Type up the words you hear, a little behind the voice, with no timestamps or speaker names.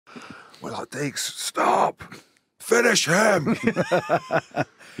We're like, Deeks, stop! Finish him!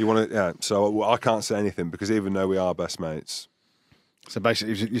 You want to, yeah. So I can't say anything because even though we are best mates. So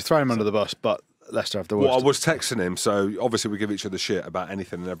basically, you throw him under the bus, but Leicester have the worst. Well, I was texting him, so obviously we give each other shit about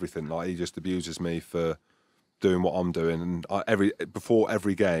anything and everything. Like, he just abuses me for doing what I'm doing. And before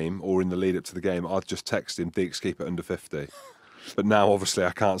every game or in the lead up to the game, I'd just text him, Deeks, keep it under 50. But now, obviously,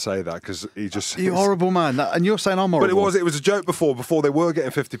 I can't say that because he just... You horrible man. And you're saying I'm horrible. But it was a joke before they were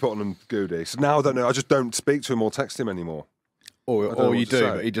getting 50 put on them, Goody. So now I don't know. I just don't speak to him or text him anymore. Or you do,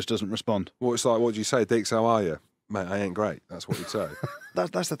 but he just doesn't respond. Well, it's like, what do you say? Deeks, how are you? Mate, I ain't great. That's what he'd say.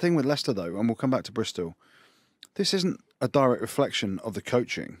 That's the thing with Leicester, though, and we'll come back to Bristol. This isn't a direct reflection of the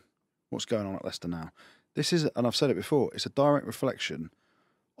coaching, what's going on at Leicester now. This is, and I've said it before, it's a direct reflection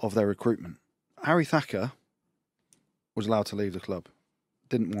of their recruitment. Harry Thacker was allowed to leave the club.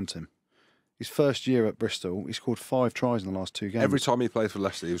 Didn't want him. His first year at Bristol, he scored 5 tries in the last 2 games. Every time he played for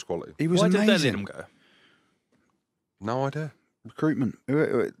Leicester, he was quality. He was Why amazing. did they let him go? No idea. Recruitment.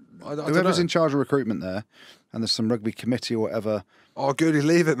 Whoever's know. in charge of recruitment there, and there's some rugby committee or whatever. Oh, Goody,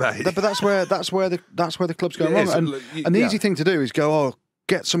 leave it, mate. But that's where the club's going It wrong. is. And the easy thing to do is go, oh,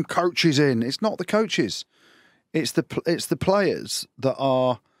 get some coaches in. It's not the coaches. It's the players that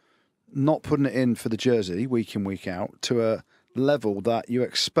are not putting it in for the jersey week in, week out to a level that you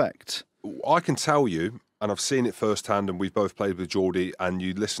expect. I can tell you, and I've seen it firsthand, and we've both played with Geordie, and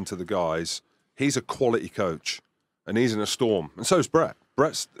you listen to the guys, he's a quality coach, and he's in a storm. And so is Brett.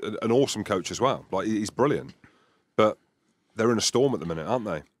 Brett's an awesome coach as well. Like, he's brilliant. But they're in a storm at the minute, aren't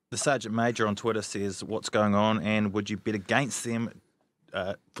they? The Sergeant Major on Twitter says, what's going on, and would you bet against them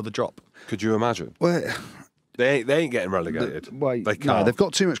for the drop? Could you imagine? Well, They ain't getting relegated. They can't. No, they've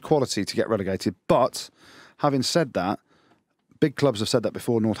got too much quality to get relegated. But having said that, big clubs have said that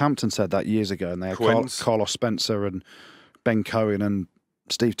before. Northampton said that years ago, and they had Carlos Spencer and Ben Cohen and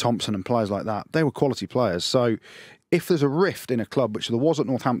Steve Thompson and players like that. They were quality players. So if there's a rift in a club, which there was at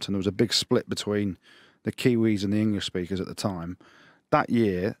Northampton, there was a big split between the Kiwis and the English speakers at the time. That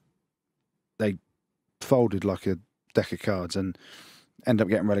year, they folded like a deck of cards and ended up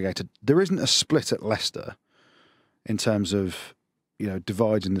getting relegated. There isn't a split at Leicester in terms of,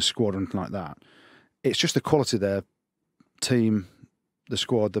 dividing the squad or anything like that. It's just the quality of their team, the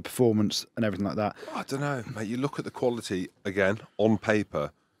squad, the performance and everything like that. I don't know, mate. You look at the quality, again, on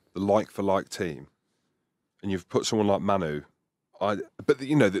paper, the like-for-like team, and you've put someone like Manu.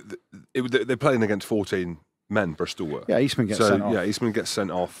 They're playing against 14 men, Bristol were. Yeah, Eastman gets sent off. Yeah, Eastman gets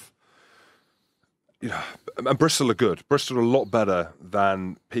sent off. And Bristol are good. Bristol are a lot better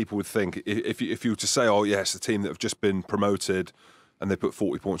than people would think. If you were to say, oh, yes, the team that have just been promoted and they put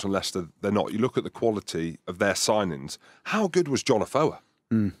 40 points on Leicester, they're not. You look at the quality of their signings. How good was John Afoa?